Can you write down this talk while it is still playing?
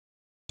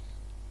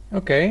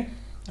Okay,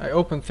 I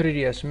opened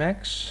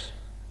 3DSMAX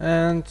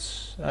and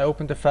I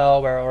opened the file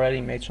where I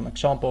already made some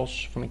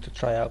examples for me to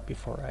try out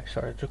before I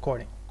started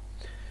recording.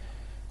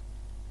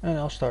 And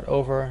I'll start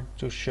over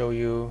to show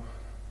you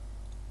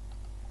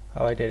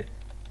how I did it.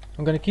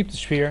 I'm going to keep the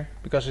sphere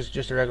because it's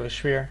just a regular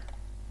sphere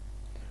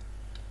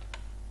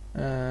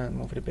and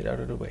move it a bit out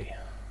of the way.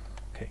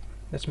 Okay,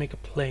 let's make a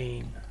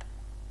plane.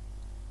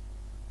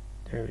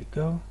 There we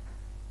go.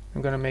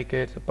 I'm going to make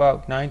it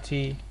about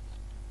 90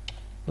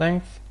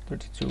 length,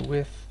 32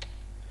 width,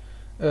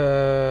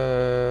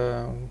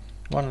 1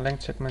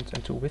 length segment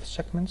and 2 width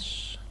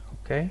segments.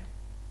 Okay.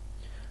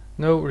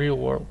 No real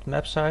world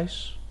map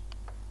size.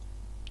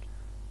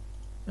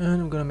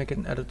 And I'm going to make it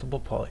an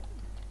editable poly.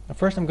 Now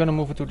first I'm going to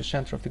move it to the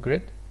center of the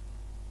grid.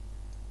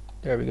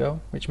 There we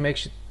go, which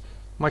makes it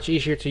much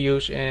easier to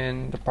use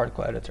in the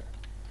particle editor.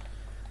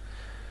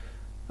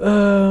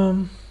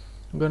 I'm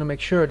going to make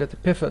sure that the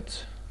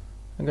pivot,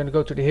 I'm going to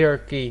go to the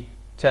hierarchy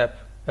tab,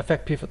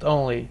 effect pivot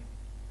only,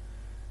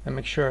 and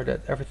make sure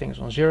that everything is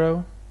on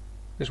 0.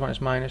 This one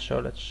is minus, so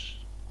let's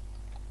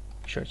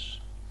make sure it's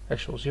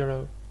actual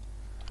 0.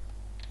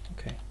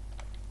 Okay.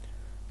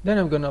 Then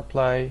I'm going to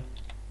apply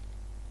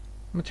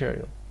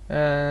material,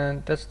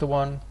 and that's the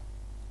one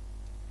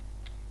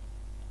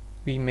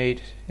we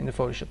made in the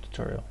Photoshop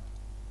tutorial.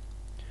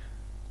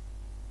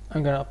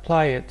 I'm going to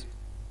apply it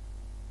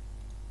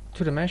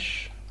to the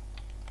mesh,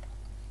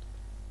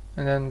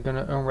 and then I'm going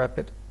to unwrap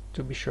it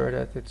to be sure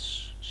that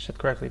it's set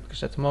correctly,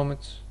 because at the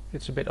moment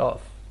it's a bit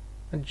off.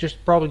 And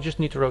probably just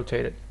need to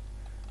rotate it.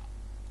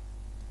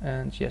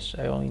 And yes,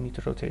 I only need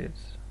to rotate it.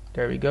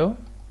 There we go.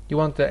 You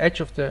want the edge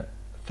of the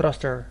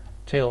thruster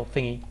tail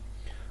thingy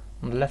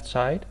on the left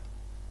side.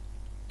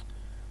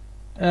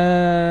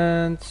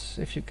 And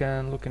if you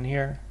can look in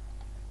here,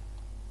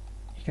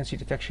 you can see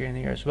the texture in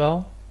here as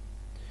well.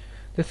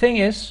 The thing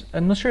is,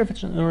 I'm not sure if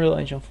it's an Unreal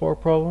Engine 4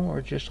 problem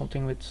or just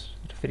something with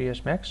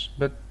 3DSMAX,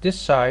 but this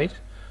side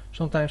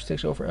sometimes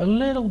takes over a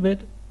little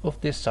bit of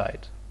this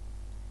side.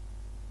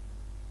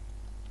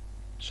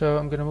 So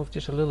I'm going to move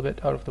this a little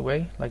bit out of the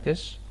way, like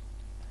this.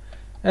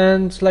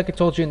 And like I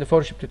told you in the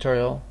Photoshop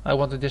tutorial, I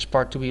wanted this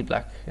part to be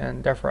black,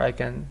 and therefore I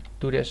can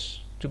do this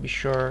to be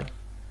sure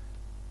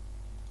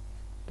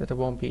that there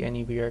won't be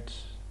any weird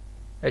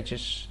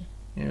edges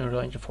in Unreal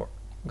Engine 4.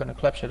 I'm going to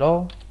collapse it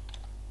all.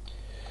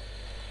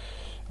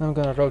 And I'm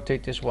going to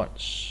rotate this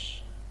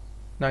once.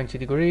 90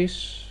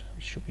 degrees,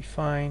 it should be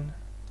fine.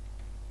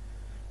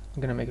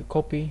 I'm going to make a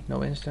copy,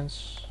 no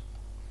instance.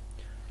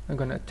 I'm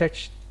going to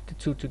attach the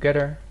two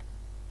together.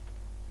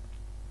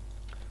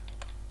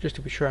 Just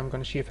to be sure, I'm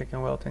going to see if I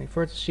can weld any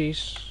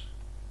vertices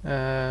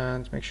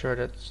and make sure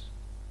that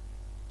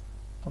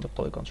all the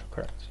polygons are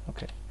correct.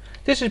 Okay,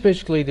 this is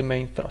basically the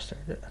main thruster.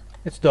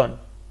 It's done.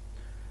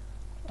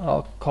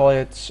 I'll call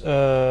it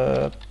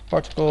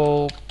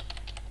particle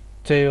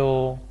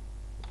tail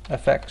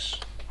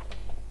FX.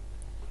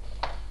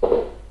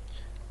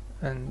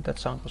 And that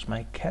sound was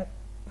my cat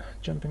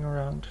jumping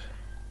around.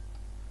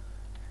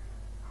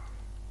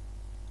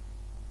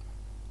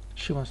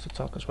 She wants to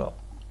talk as well.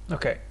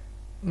 Okay.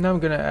 Now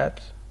I'm going to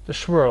add the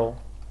swirl.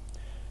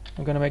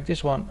 I'm going to make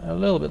this one a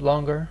little bit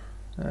longer.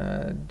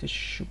 This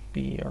should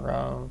be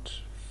around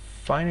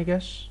fine, I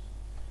guess.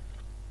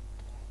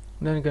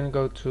 And then I'm going to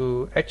go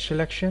to edge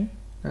selection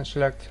and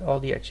select all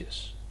the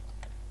edges.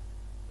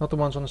 Not the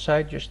ones on the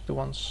side, just the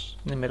ones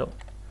in the middle.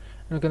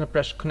 And I'm going to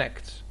press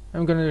connect.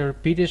 I'm going to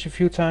repeat this a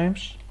few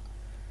times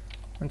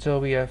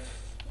until we have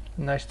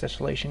a nice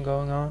tessellation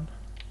going on.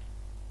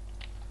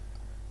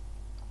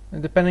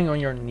 And depending on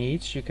your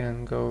needs, you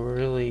can go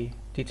really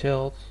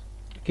detailed.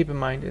 Keep in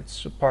mind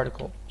it's a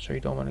particle, so you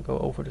don't want to go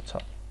over the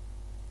top.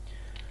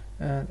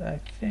 And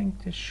I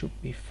think this should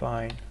be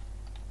fine.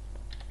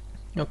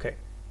 Okay.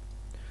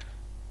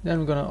 Then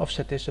I'm going to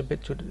offset this a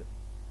bit to the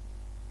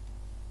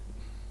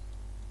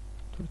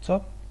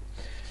top.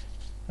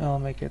 I'll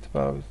make it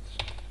about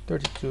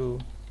 32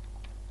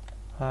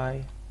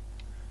 high.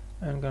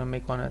 I'm going to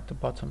make one at the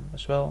bottom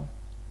as well.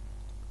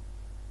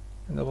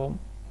 And the one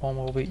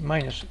will be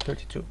minus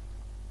 32.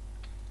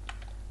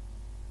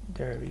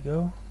 There we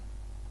go.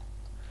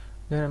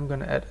 Then I'm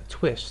going to add a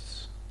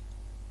twist.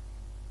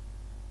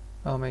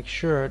 I'll make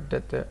sure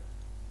that the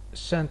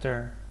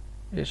center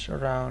is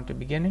around the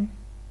beginning.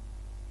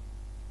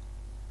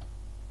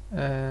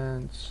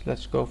 And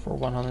let's go for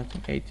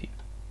 180.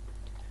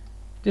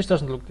 This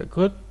doesn't look that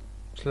good,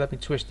 so let me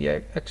twist the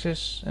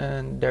axis,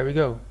 and there we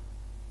go.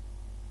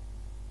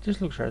 This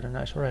looks rather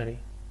nice already.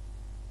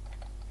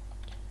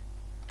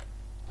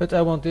 But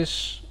I want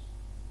this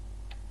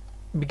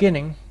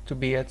beginning to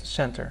be at the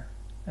center,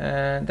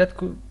 and that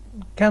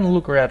can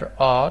look rather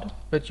odd,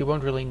 but you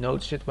won't really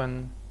notice it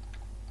when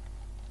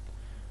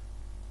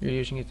you're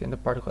using it in the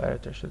particle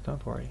editor, so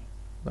don't worry.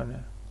 I'm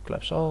gonna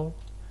collapse all.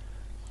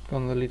 I'm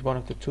gonna delete one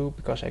of the two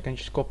because I can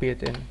just copy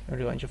it in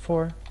Unreal Engine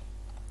 4.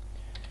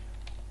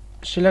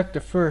 Select the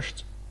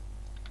first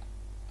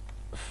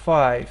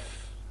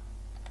 5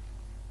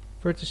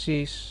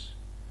 vertices,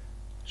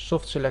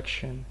 soft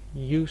selection,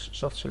 use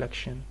soft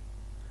selection,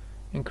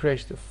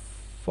 increase the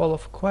fall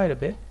off quite a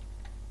bit.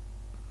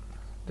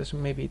 That's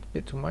maybe a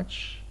bit too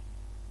much.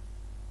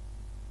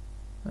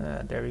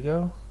 There we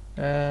go.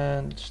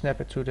 And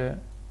snap it to the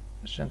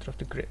center of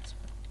the grid.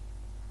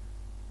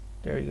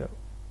 There you go.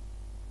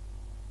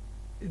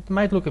 It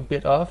might look a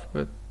bit off,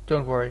 but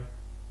don't worry.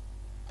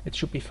 It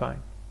should be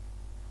fine.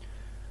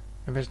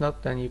 If it's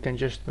not, then you can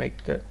just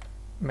make the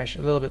mesh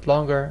a little bit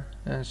longer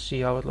and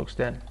see how it looks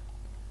then.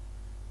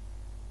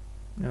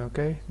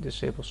 Okay,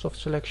 disable soft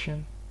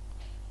selection.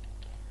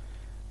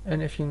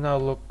 And if you now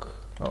look,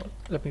 oh,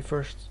 let me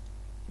first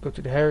go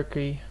to the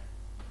hierarchy,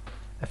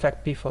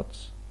 effect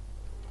pivot,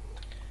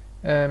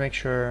 and make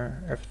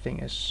sure everything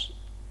is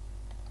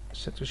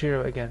set to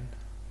 0 again.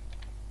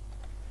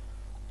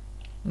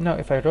 Now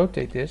if I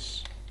rotate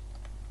this,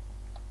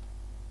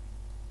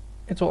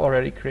 it will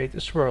already create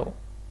a swirl,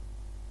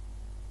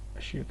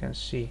 as you can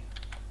see.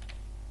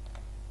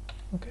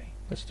 Okay,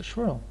 that's the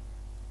swirl.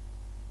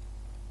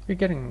 We're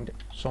getting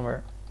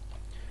somewhere.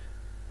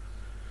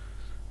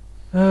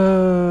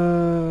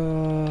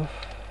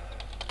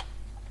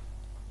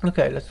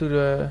 Okay, let's do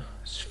the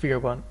sphere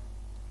one.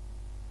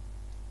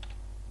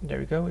 There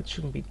we go. It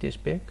shouldn't be this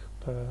big,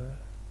 but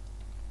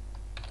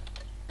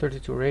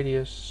 32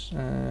 radius,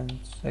 and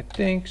I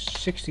think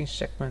 16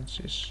 segments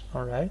is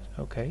alright.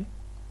 Okay,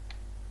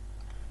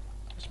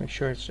 let's make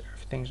sure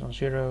everything's on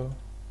 0.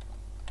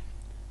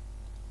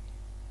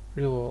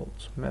 Real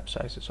world map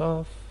size is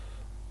off.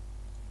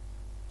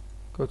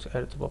 Go to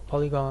editable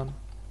polygon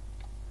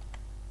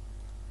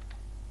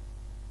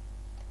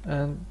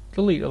and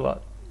delete a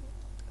lot.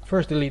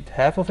 First delete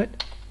half of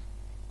it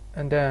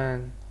and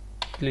then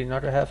delete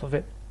another half of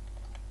it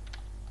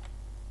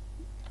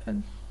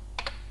and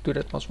do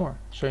that once more.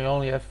 So you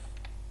only have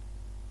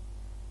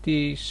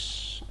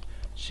these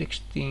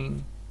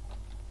 16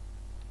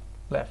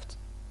 left.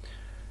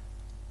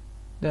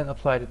 Then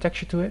apply the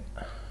texture to it,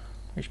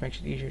 which makes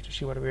it easier to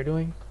see what we're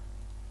doing.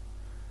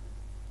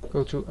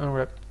 Go to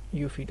unwrap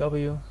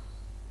UVW,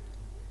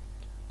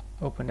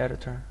 open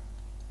editor.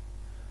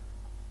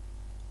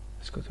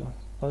 Let's go to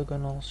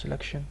polygonal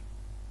selection,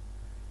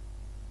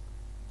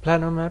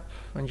 planar map,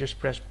 and just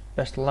press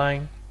best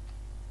align.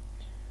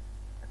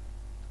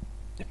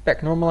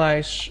 Back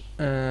normalize,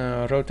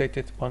 rotate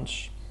it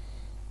once,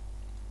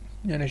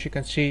 and as you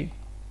can see,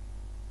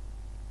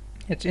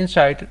 it's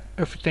inside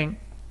everything.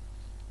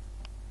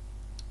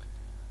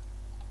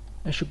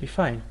 It should be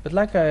fine. But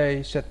like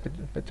I said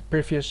with the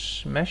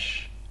previous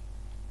mesh,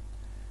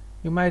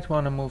 you might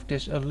want to move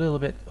this a little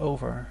bit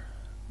over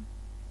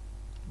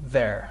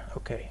there.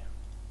 Okay.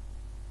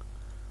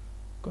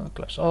 Gonna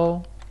class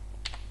all,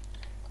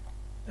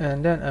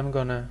 and then I'm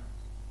gonna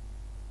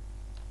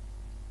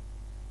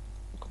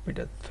copy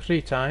that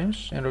 3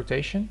 times in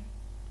rotation.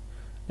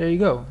 There you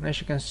go. And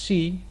as you can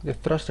see, the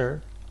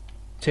thruster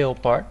tail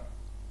part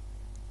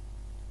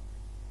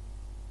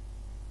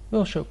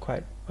will show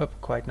quite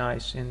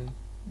nice in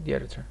the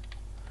editor.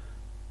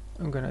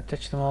 I'm gonna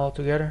attach them all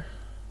together.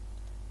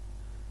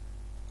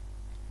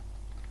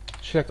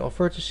 Select all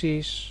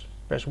vertices,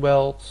 press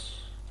weld.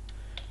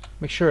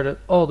 Make sure that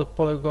all the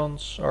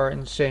polygons are in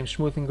the same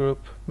smoothing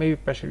group. Maybe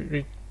press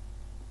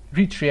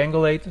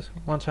re-triangulate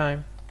one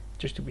time,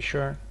 just to be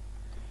sure.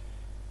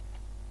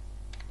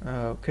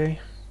 Okay.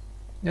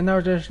 And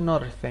now there's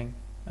another thing.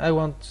 I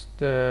want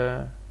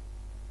the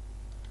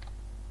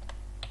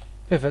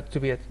pivot to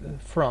be at the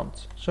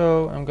front.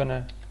 So I'm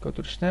gonna go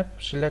to the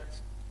snap,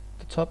 select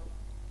the top,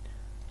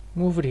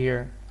 move it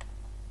here.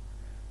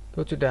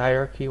 Go to the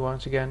hierarchy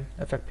once again,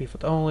 effect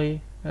pivot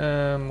only,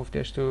 move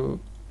this to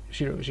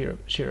 0, 0,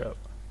 0.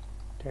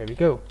 There we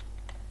go.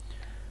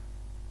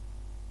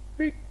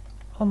 We're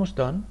almost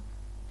done.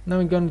 Now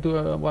we're going to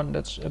do one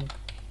that's a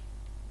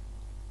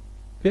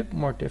bit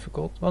more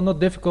difficult. Well, not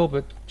difficult,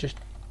 but just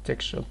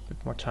takes a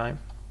bit more time.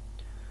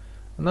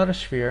 Another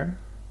sphere.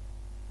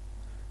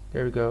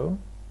 There we go.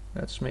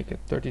 Let's make it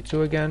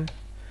 32 again.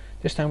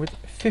 This time with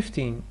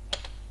 15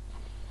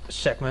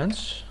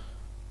 segments.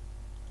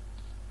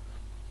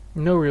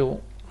 No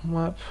real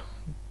map.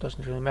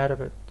 Doesn't really matter,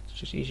 but it's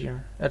just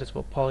easier.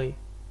 Editable poly.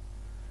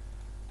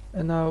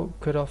 And now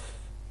cut off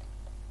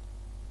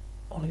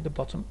only the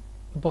bottom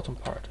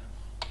part.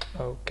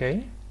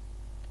 Okay.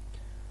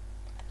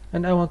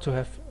 And I want to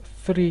have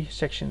 3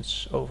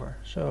 sections over,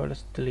 so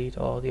let's delete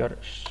all the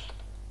others.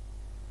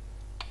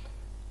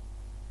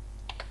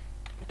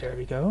 There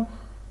we go.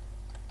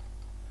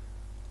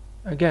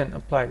 Again,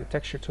 apply the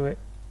texture to it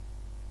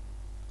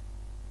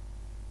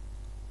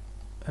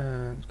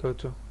and go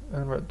to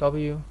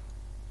UVW.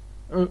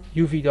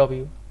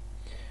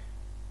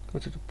 Go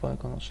to the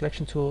polygonal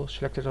selection tool,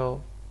 select it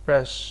all,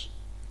 press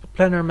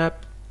planar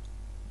map,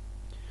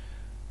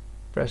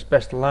 press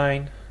best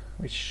align,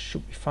 which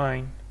should be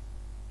fine.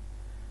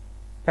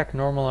 Back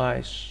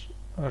normalize,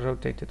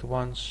 rotate it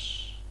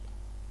once,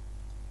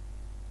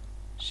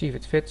 see if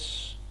it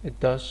fits. It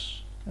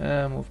does.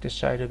 Move this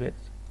side a bit.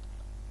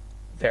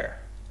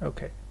 There.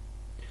 Okay.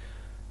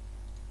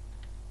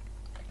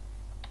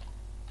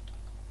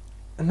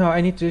 And now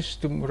I need this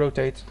to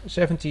rotate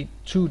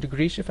 72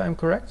 degrees if I'm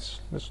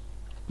correct. Let's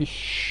be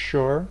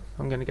sure.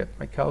 I'm gonna get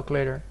my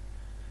calculator.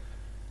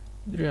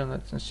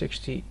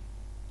 360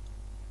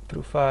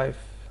 through 5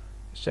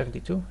 is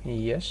 72,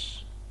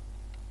 yes.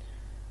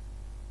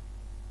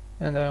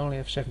 And I only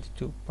have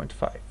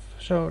 72.5,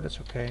 so that's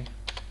okay.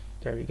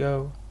 There we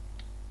go.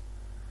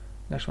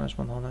 Next one is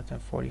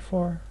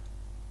 144.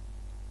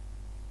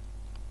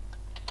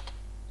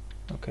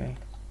 Okay,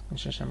 and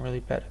since I'm really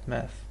bad at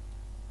math,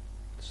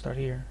 let's start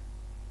here.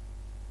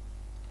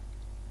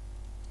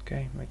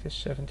 Okay, make this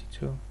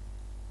 72.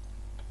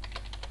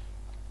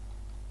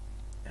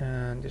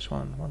 And this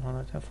one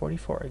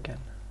 144 again.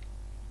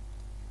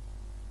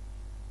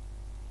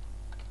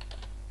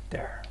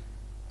 There.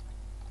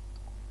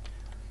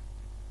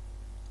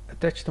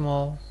 Attach them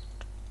all.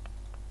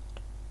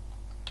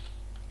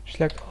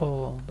 Select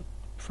all the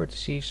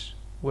vertices,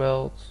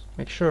 weld,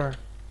 make sure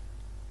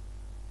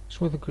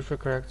smooth and curve are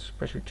correct,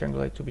 press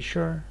triangulate to be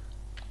sure.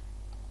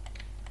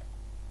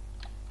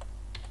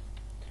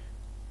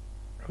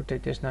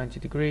 Rotate this 90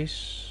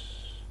 degrees.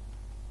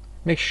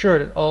 Make sure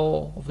that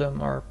all of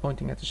them are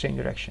pointing at the same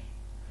direction.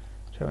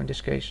 So in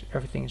this case,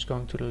 everything is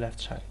going to the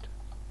left side.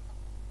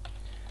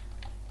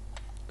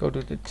 Go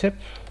to the tip,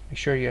 make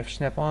sure you have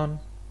snap on,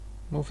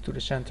 move to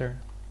the center.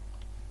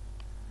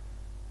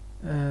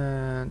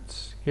 And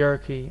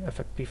hierarchy,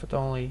 effect pivot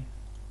only,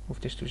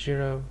 move this to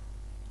 0.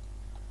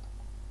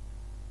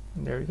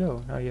 And there we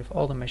go. Now you have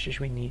all the meshes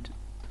we need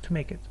to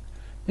make it.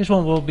 This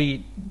one will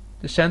be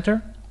the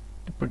center,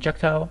 the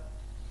projectile,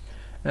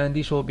 and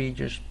these will be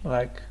just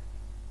like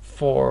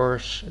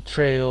force, a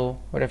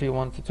trail, whatever you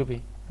want it to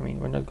be. I mean,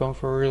 we're not going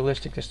for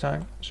realistic this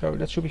time, so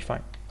that should be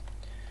fine.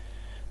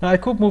 Now I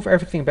could move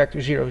everything back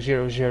to 0,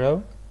 0,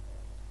 0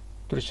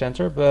 to the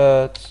center,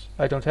 but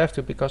I don't have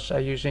to because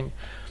I'm using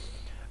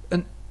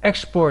an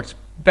export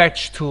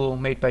batch tool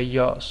made by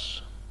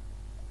Yoeri.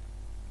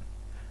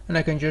 And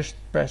I can just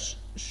press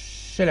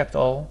select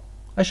all.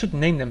 I should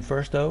name them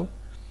first though.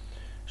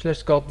 So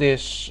let's call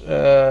this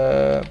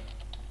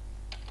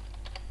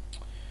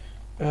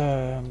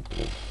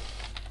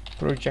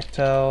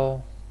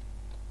projectile.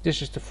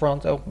 This is the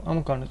front.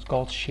 I'm going to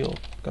call it shield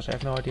because I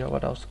have no idea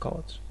what else to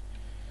call it.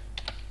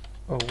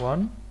 01.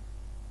 I'm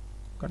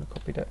going to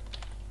copy that.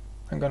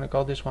 I'm going to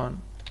call this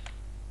one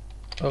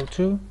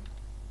 02.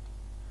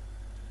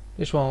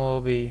 This one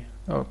will be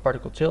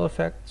particle tail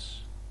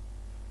effects,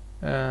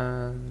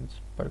 and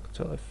particle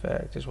tail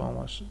effect. This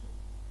one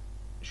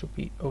should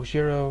be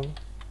 00.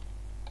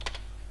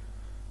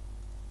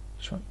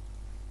 This one.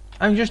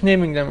 I'm just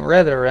naming them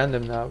rather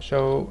random now,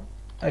 so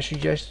I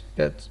suggest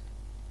that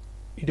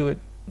you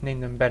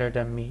name them better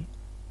than me.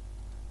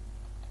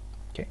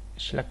 Okay,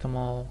 select them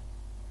all,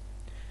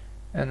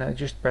 and I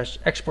just press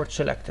export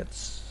selected.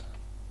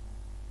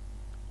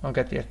 I'll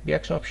get the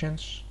FBX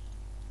options.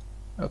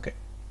 Okay.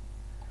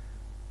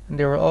 And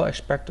they were all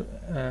exported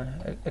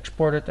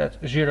at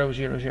 0,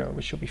 0, 0,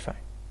 which should be fine.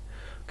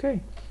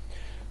 Okay,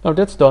 now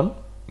that's done.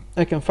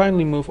 I can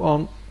finally move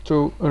on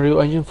to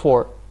Unreal Engine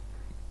 4.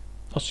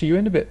 I'll see you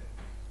in a bit.